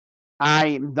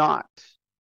 I'm not.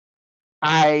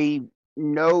 I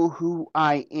know who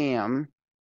I am.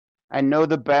 I know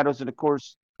the battles. And of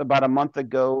course, about a month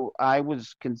ago, I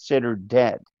was considered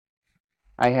dead.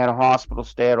 I had a hospital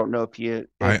stay. I don't know if you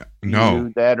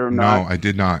knew that or not. No, I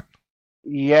did not.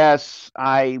 Yes,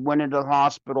 I went into the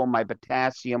hospital. My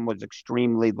potassium was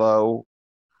extremely low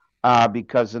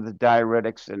because of the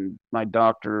diuretics, and my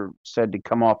doctor said to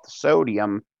come off the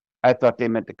sodium. I thought they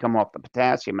meant to come off the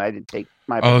potassium. I didn't take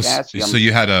my potassium. So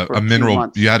you had a mineral.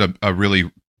 Months. You had a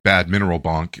really bad mineral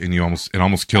bonk, and it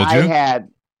almost killed you.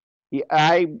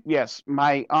 Yes,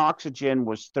 my oxygen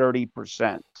was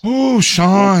 30%. Oh,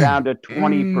 Sean, down to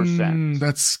 20%.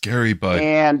 That's scary, bud.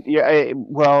 And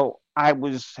I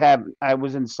was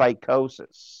in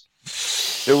psychosis.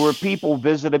 There were people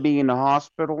visiting me in the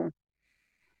hospital,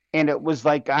 and it was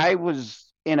like I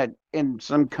was in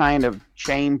some kind of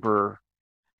chamber,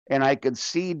 and I could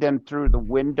see them through the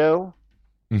window.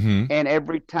 Mm-hmm. And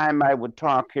every time I would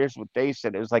talk, here's what they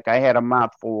said: it was like I had a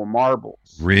mouthful of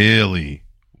marbles. Really?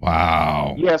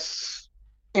 Wow. Yes.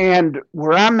 And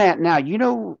where I'm at now,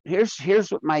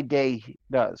 here's what my day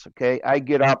does. Okay, I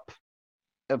get up,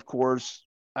 of course.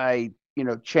 I,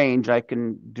 change. I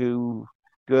can do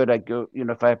good. I go,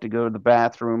 if I have to go to the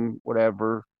bathroom,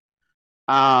 whatever.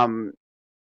 I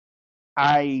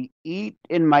eat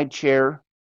in my chair.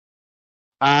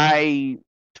 I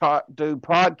do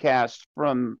podcasts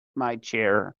from my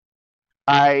chair.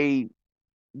 I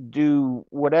do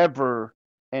whatever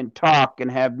and talk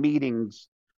and have meetings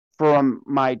from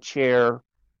my chair.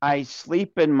 I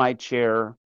sleep in my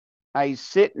chair. I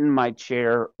sit in my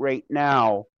chair right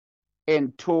now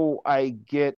until I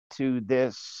get to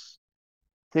this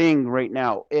thing right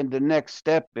now. And the next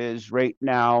step is right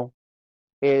now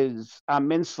is I'm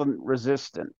insulin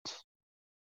resistant.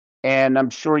 And I'm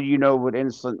sure you know what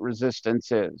insulin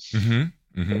resistance is,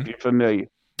 if you're familiar.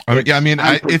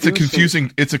 It's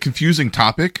a confusing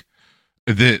topic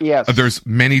that there's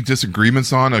many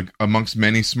disagreements on amongst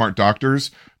many smart doctors,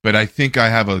 but I think I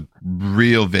have a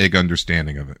real vague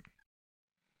understanding of it.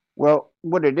 Well,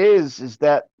 what it is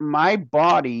that my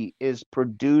body is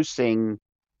producing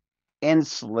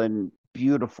insulin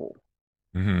beautiful.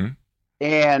 Mm-hmm.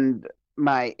 And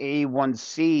my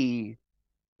A1C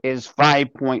is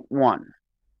 5.1.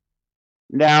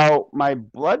 Now, my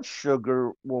blood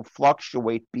sugar will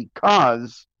fluctuate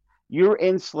because your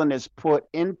insulin is put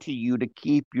into you to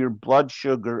keep your blood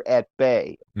sugar at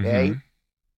bay. Okay. Mm-hmm.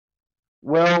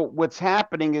 Well, what's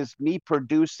happening is me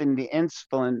producing the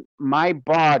insulin, my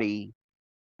body,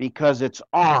 because it's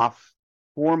off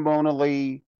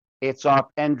hormonally, it's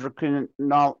off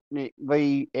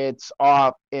endocrinologically, it's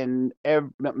off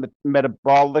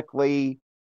metabolically,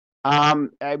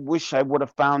 I wish I would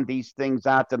have found these things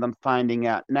out that I'm finding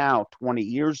out now 20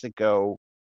 years ago,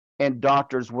 and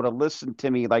doctors would have listened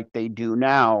to me like they do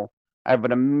now. I have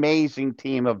an amazing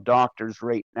team of doctors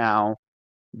right now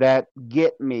that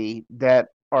get me, that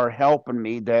are helping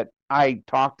me, that I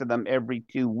talk to them every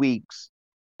 2 weeks,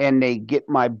 and they get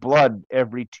my blood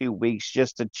every 2 weeks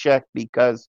just to check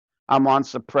because I'm on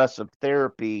suppressive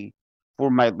therapy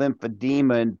for my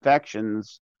lymphedema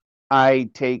infections. I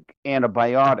take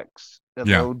antibiotics, a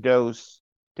Yeah. low dose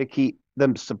to keep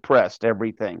them suppressed,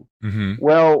 everything. Mm-hmm.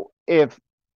 Well, if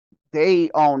they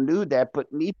all knew that,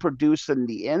 but me producing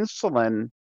the insulin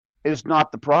is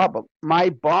not the problem. My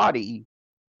body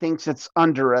thinks it's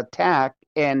under attack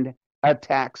and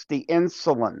attacks the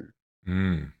insulin.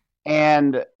 Mm.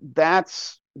 And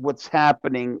that's what's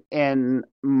happening in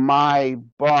my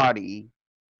body.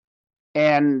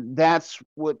 And that's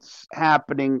what's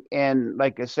happening in,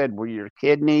 like I said, where your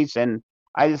kidneys. And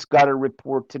I just got a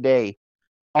report today.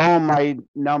 All my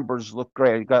numbers look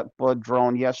great. I got blood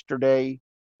drawn yesterday.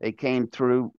 They came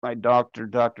through. My doctor,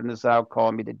 Dr. Nazal,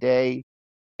 called me today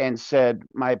and said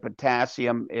my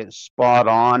potassium is spot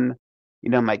on. You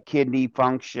know, my kidney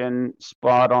function,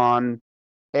 spot on.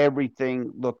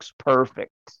 Everything looks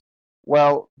perfect.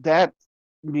 Well, that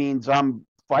means I'm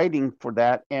fighting for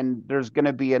that. And there's going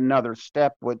to be another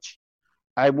step, which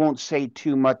I won't say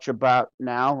too much about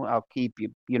now. I'll keep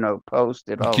you,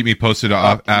 posted. Keep me posted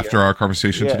after our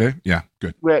conversation today. Yeah,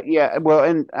 good. Well, yeah. Well,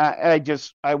 and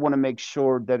I want to make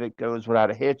sure that it goes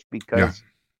without a hitch because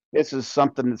this is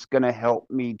something that's going to help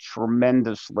me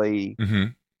tremendously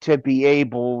to be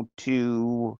able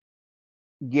to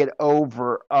get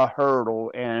over a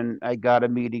hurdle. And I got a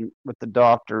meeting with the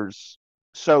doctors.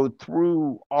 So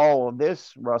through all of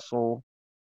this, Russell,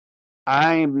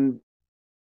 I know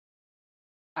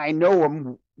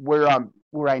I'm where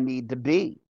I need to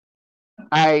be.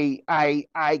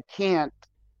 I can't.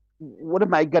 What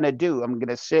am I going to do? I'm going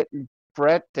to sit and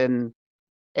fret and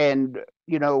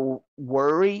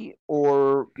worry,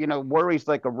 or worry's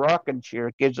like a rocking chair.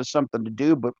 It gives us something to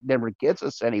do, but never gets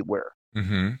us anywhere.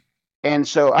 Mm-hmm. And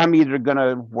so I'm either going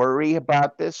to worry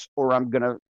about this or I'm going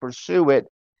to pursue it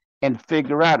and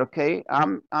figure out, okay,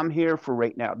 I'm here for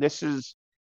right now. This is,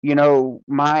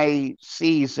 my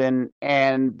season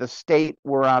and the state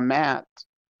where I'm at,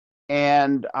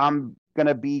 and I'm going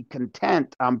to be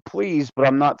content. I'm pleased, but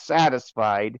I'm not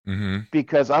satisfied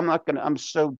because I'm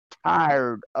so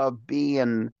tired of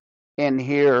being in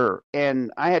here.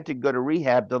 And I had to go to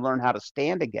rehab to learn how to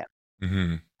stand again.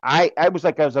 Mm-hmm. I was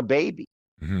like I was a baby.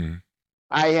 Mm-hmm.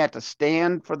 I had to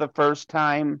stand for the first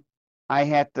time. I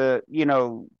had to,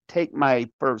 take my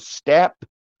first step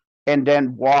and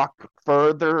then walk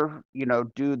further,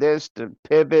 do this to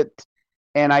pivot.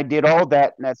 And I did all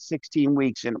that in that 16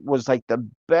 weeks. And it was like the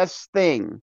best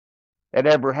thing that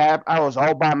ever happened. I was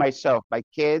all by myself. My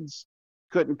kids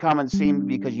couldn't come and see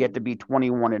me because you had to be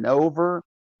 21 and over.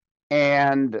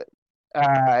 And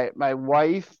my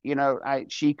wife,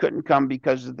 she couldn't come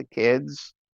because of the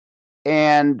kids.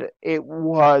 And it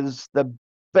was the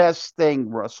best thing,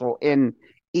 Russell. And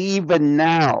even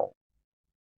now,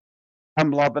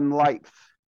 I'm loving life.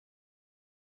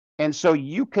 And so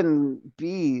you can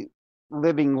be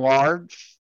living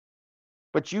large,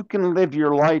 but you can live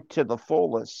your life to the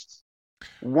fullest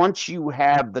once you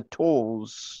have the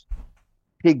tools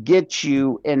to get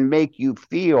you and make you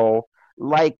feel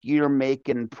like you're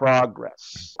making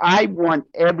progress. I want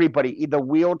everybody, the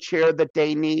wheelchair that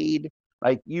they need,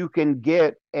 like you can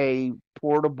get a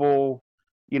portable,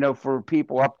 for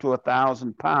people up to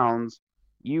 1,000 pounds,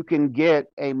 you can get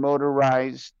a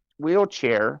motorized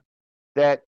wheelchair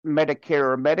that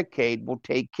Medicare or Medicaid will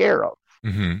take care of.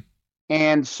 Mm-hmm.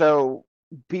 And so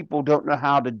people don't know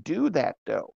how to do that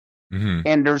though. Mm-hmm.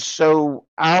 And they're so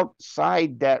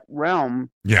outside that realm,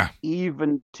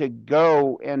 even to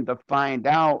go and to find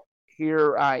out,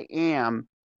 here I am.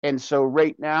 And so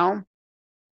right now,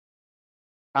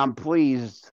 I'm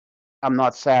pleased. I'm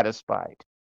not satisfied.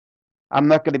 I'm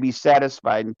not going to be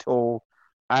satisfied until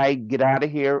I get out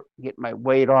of here, get my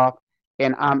weight off,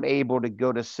 and I'm able to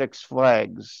go to Six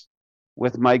Flags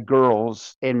with my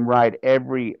girls and ride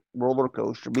every roller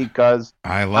coaster because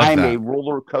I'm a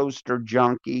roller coaster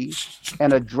junkie,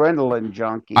 an adrenaline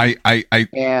junkie.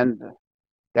 And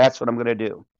that's what I'm going to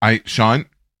do. Sean,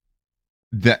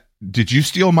 did you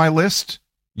steal my list?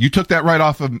 You took that right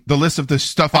off of the list of the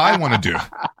stuff I want to do.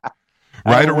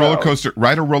 Ride a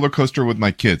roller coaster with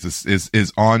my kids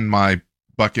is on my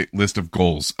bucket list of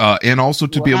goals. And also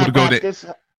to be able to go to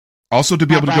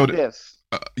this?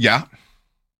 Yeah.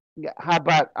 Yeah, how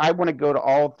about I want to go to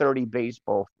all 30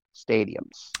 baseball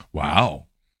stadiums? Wow.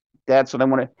 That's what I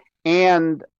want to.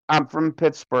 And I'm from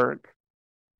Pittsburgh.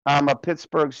 I'm a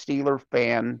Pittsburgh Steeler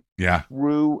fan Yeah.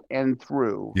 through and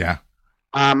through. Yeah.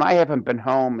 I haven't been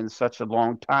home in such a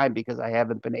long time because I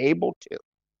haven't been able to.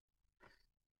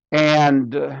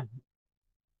 And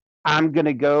I'm going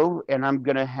to go and I'm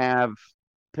going to have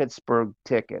Pittsburgh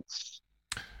tickets.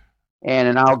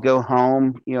 And I'll go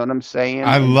home, you know what I'm saying?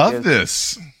 I and love just-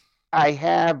 this. I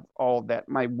have all that.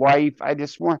 My wife, I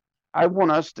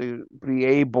want us to be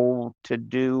able to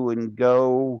do and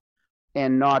go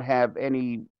and not have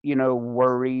any,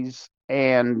 worries.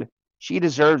 And she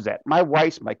deserves that. My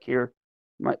wife's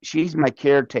she's my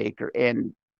caretaker,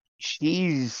 and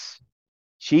she's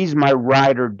my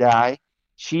ride or die.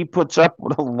 She puts up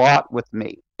with a lot with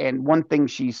me. And one thing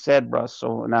she said,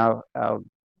 Russell, and I'll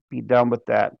be done with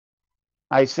that.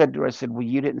 I said to her, well,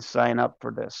 you didn't sign up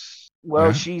for this. Well,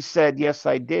 Yeah. she said, yes,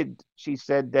 I did. She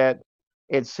said that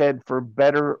it said for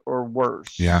better or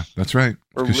worse. Yeah, that's right.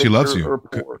 Or Because she loves richer you. or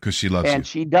poor. Because she loves And you.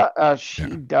 she does. She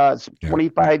Yeah. does. Yeah.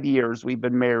 25 years we've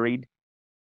been married,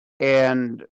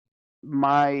 and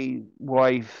my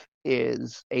wife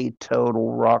is a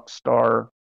total rock star,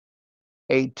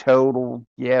 a total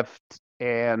gift,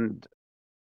 and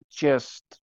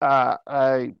just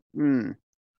I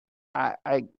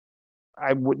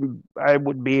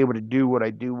wouldn't be able to do what I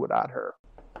do without her.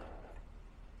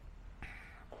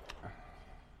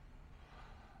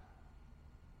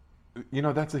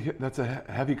 That's a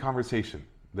heavy conversation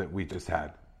that we just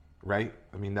had, right?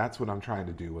 I mean, that's what I'm trying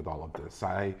to do with all of this.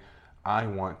 I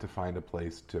want to find a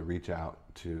place to reach out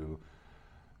to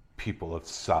people of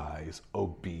size,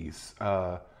 obese.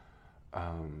 I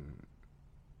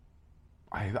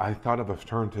thought of a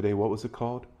term today. What was it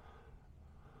called?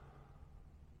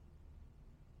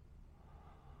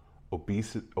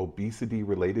 Obesity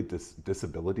related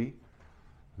disability.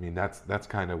 I mean, that's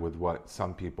kind of with what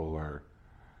some people are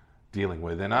dealing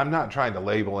with. And I'm not trying to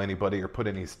label anybody or put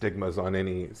any stigmas on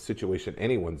any situation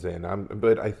anyone's in.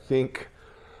 But I think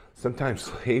sometimes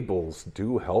labels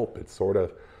do help. It sort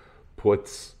of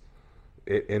puts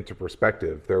it into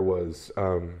perspective. There was,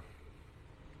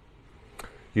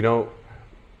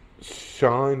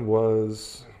 Sean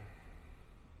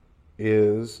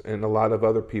is, and a lot of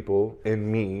other people,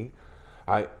 and me,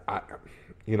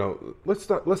 let's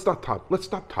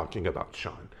stop talking about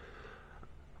Sean.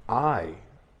 I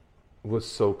was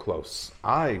so close.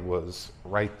 I was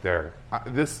right there.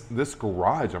 This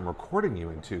garage I'm recording you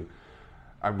into,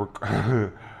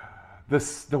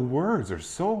 the words are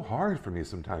so hard for me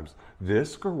sometimes.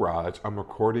 This garage I'm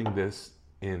recording this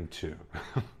into.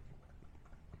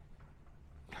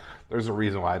 There's a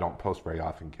reason why I don't post very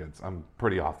often, kids. I'm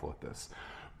pretty awful at this.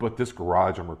 But this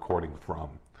garage I'm recording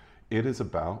from, it is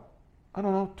about,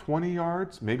 20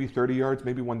 yards, maybe 30 yards.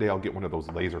 Maybe one day I'll get one of those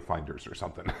laser finders or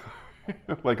something,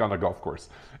 like on a golf course,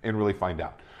 and really find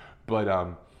out.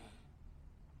 But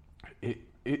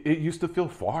it used to feel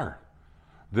far.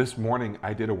 This morning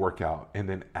I did a workout, and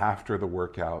then after the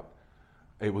workout,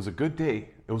 it was a good day.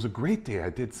 It was a great day. I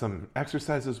did some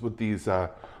exercises with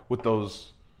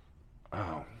those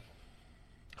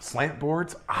slant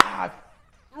boards. I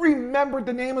remembered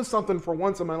the name of something for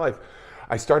once in my life.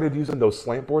 I started using those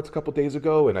slant boards a couple days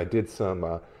ago, and I did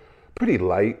some pretty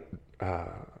light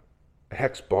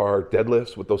hex bar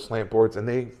deadlifts with those slant boards, and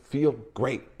they feel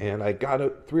great. And I got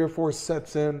 3 or 4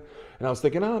 sets in, and I was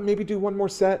thinking, maybe do one more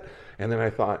set. And then I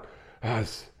thought,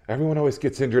 everyone always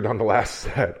gets injured on the last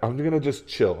set. I'm gonna just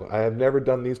chill. I have never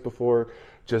done these before.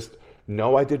 Just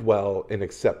know I did well and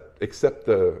accept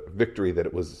the victory that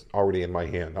it was already in my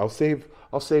hand. I'll save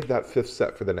that 5th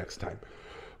set for the next time.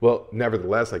 Well,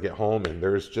 nevertheless, I get home and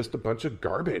there's just a bunch of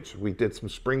garbage. We did some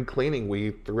spring cleaning.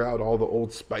 We threw out all the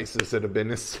old spices that have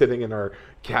been sitting in our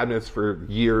cabinets for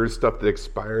years, stuff that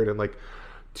expired in like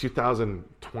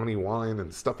 2021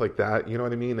 and stuff like that. You know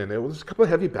what I mean? And it was a couple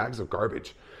of heavy bags of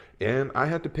garbage. And I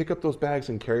had to pick up those bags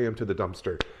and carry them to the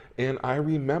dumpster. And I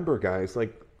remember, guys,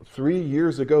 like 3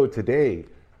 years ago today,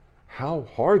 how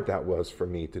hard that was for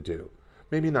me to do.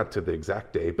 Maybe not to the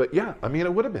exact day, but yeah, I mean,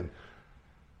 it would have been.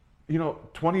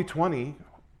 2020,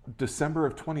 December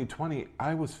of 2020,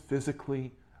 I was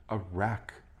physically a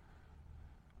wreck.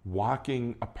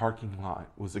 Walking a parking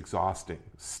lot was exhausting.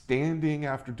 Standing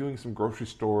after doing some grocery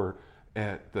store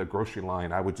at the grocery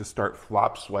line, I would just start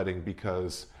flop sweating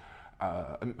because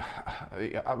I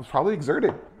was probably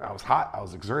exerted. I was hot, I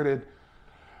was exerted.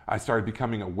 I started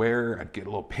becoming aware. I'd get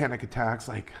little panic attacks.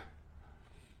 Like,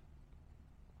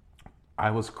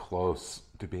 I was close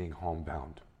to being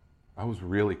homebound. I was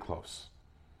really close.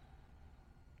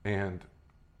 And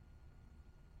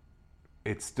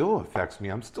it still affects me.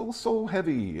 I'm still so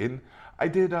heavy. And I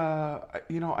did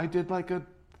like a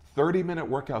 30-minute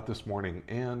workout this morning,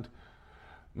 and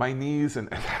my knees and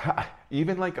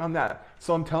even like on that.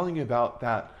 So I'm telling you about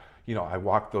that. You know, I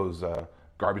walked those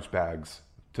garbage bags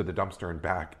to the dumpster and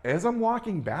back. As I'm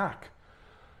walking back,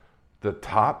 the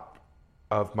top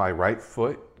of my right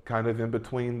foot, kind of in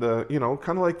between the, you know,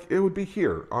 kind of like it would be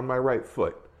here on my right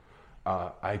foot,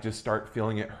 I just start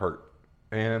feeling it hurt.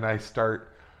 And I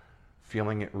start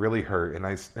feeling it really hurt.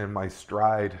 And my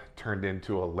stride turned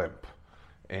into a limp.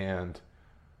 And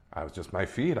I was just, my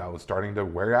feet, I was starting to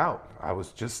wear out. I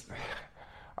was just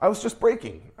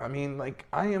breaking. I mean, like,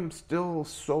 I am still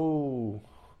so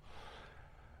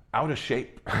out of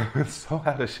shape, so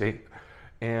out of shape.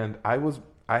 And I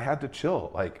had to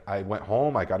chill. Like, I went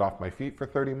home, I got off my feet for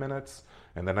 30 minutes,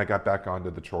 and then I got back onto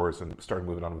the chores and started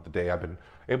moving on with the day. I've been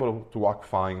able to walk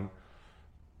fine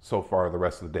so far the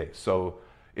rest of the day. So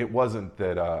it wasn't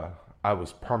that I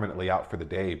was permanently out for the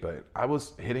day, but I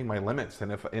was hitting my limits.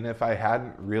 And if I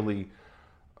hadn't really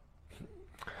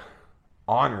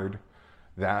honored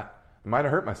that, I might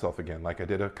have hurt myself again, like I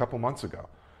did a couple months ago.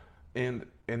 And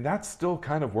that's still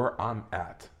kind of where I'm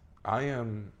at. I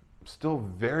am still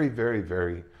very, very,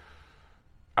 very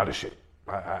out of shape.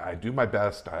 I do my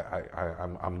best.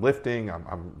 I'm lifting.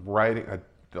 I'm riding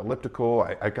the elliptical.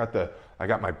 I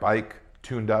got my bike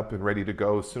tuned up and ready to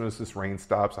go as soon as this rain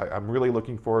stops. I'm really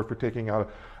looking forward for taking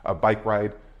out a bike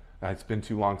ride. It's been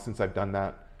too long since I've done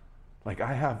that. Like,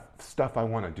 I have stuff I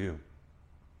want to do,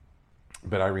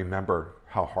 but I remember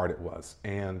how hard it was.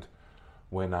 And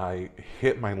when I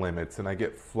hit my limits and I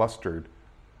get flustered,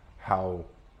 how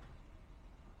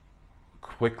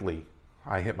quickly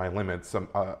I hit my limits.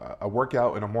 A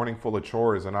workout in a morning full of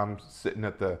chores, and I'm sitting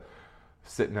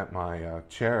at my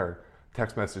chair,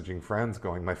 text messaging friends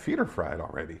going, my feet are fried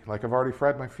already. Like, I've already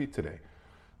fried my feet today.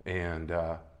 And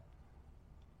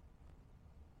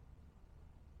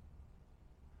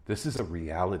this is a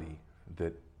reality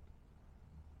that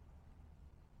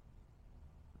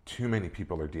too many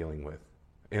people are dealing with.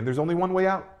 And there's only one way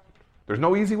out. There's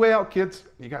no easy way out, kids.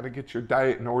 You got to get your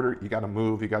diet in order. You got to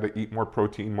move. You got to eat more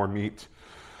protein, more meat,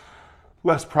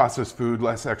 less processed food,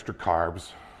 less extra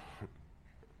carbs.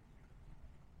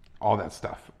 All that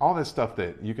stuff. All that stuff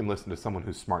that you can listen to someone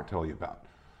who's smart tell you about,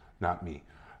 not me.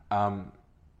 But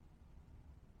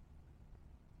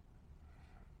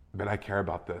I care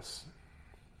about this.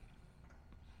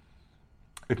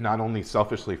 If not only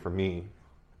selfishly for me,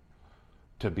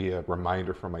 to be a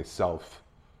reminder for myself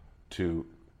to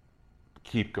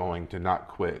keep going, to not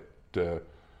quit, to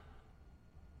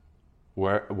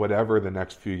whatever the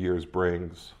next few years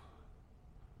brings,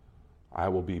 I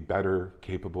will be better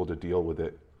capable to deal with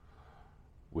it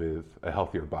with a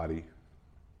healthier body,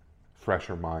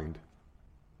 fresher mind.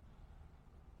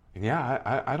 And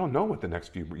yeah, I don't know what the next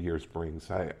few years brings.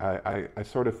 I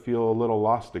sort of feel a little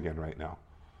lost again right now,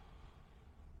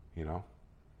 you know?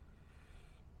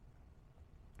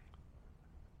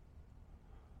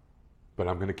 But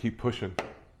I'm going to keep pushing.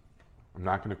 I'm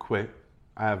not going to quit.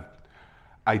 I have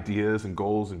ideas and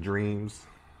goals and dreams,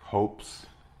 hopes.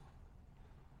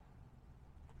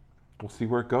 We'll see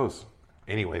where it goes.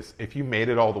 Anyways, if you made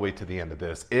it all the way to the end of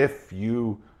this, if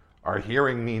you are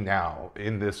hearing me now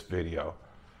in this video,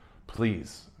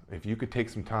 please, if you could take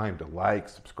some time to like,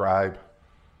 subscribe,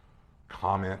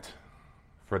 comment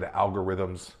for the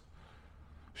algorithms.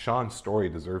 Sean's story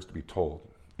deserves to be told.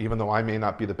 Even though I may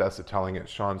not be the best at telling it,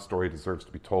 Sean's story deserves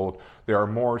to be told. There are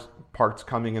more parts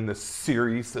coming in this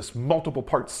series, this multiple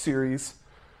part series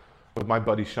with my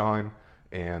buddy Sean.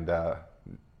 And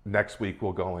next week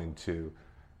we'll go into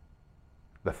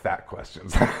the fat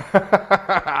questions.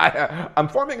 I'm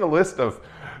forming a list of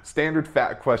standard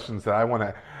fat questions that I want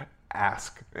to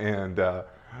ask, and of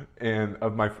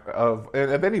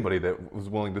anybody that was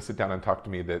willing to sit down and talk to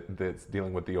me that's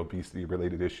dealing with the obesity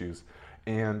related issues.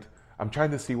 And I'm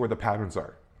trying to see where the patterns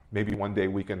are. Maybe one day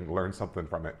we can learn something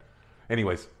from it.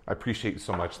 Anyways, I appreciate you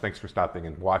so much. Thanks for stopping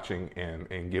and watching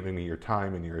and giving me your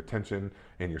time and your attention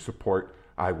and your support.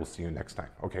 I will see you next time.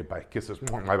 Okay, bye. Kisses.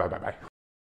 Bye, bye, bye, bye.